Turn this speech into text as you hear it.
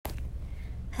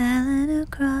alun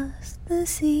across the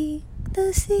sea,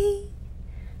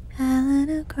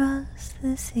 alun across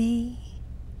the sea.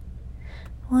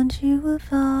 Once you were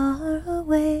far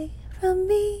away from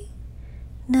me,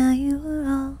 now you are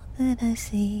all that I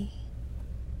see.